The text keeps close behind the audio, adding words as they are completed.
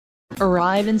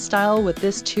Arrive in style with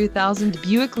this 2000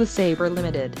 Buick LeSabre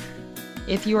Limited.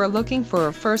 If you are looking for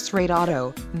a first-rate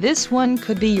auto, this one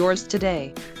could be yours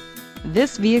today.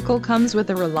 This vehicle comes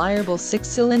with a reliable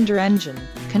 6-cylinder engine,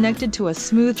 connected to a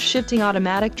smooth shifting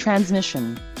automatic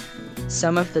transmission.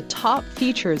 Some of the top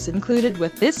features included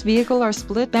with this vehicle are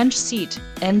split bench seat,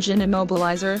 engine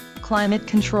immobilizer, climate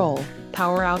control,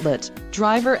 power outlet,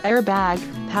 driver airbag,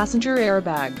 passenger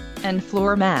airbag, and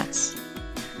floor mats.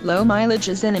 Low mileage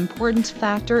is an important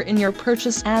factor in your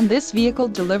purchase, and this vehicle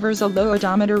delivers a low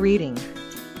odometer reading.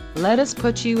 Let us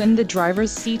put you in the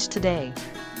driver's seat today.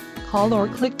 Call or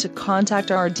click to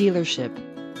contact our dealership.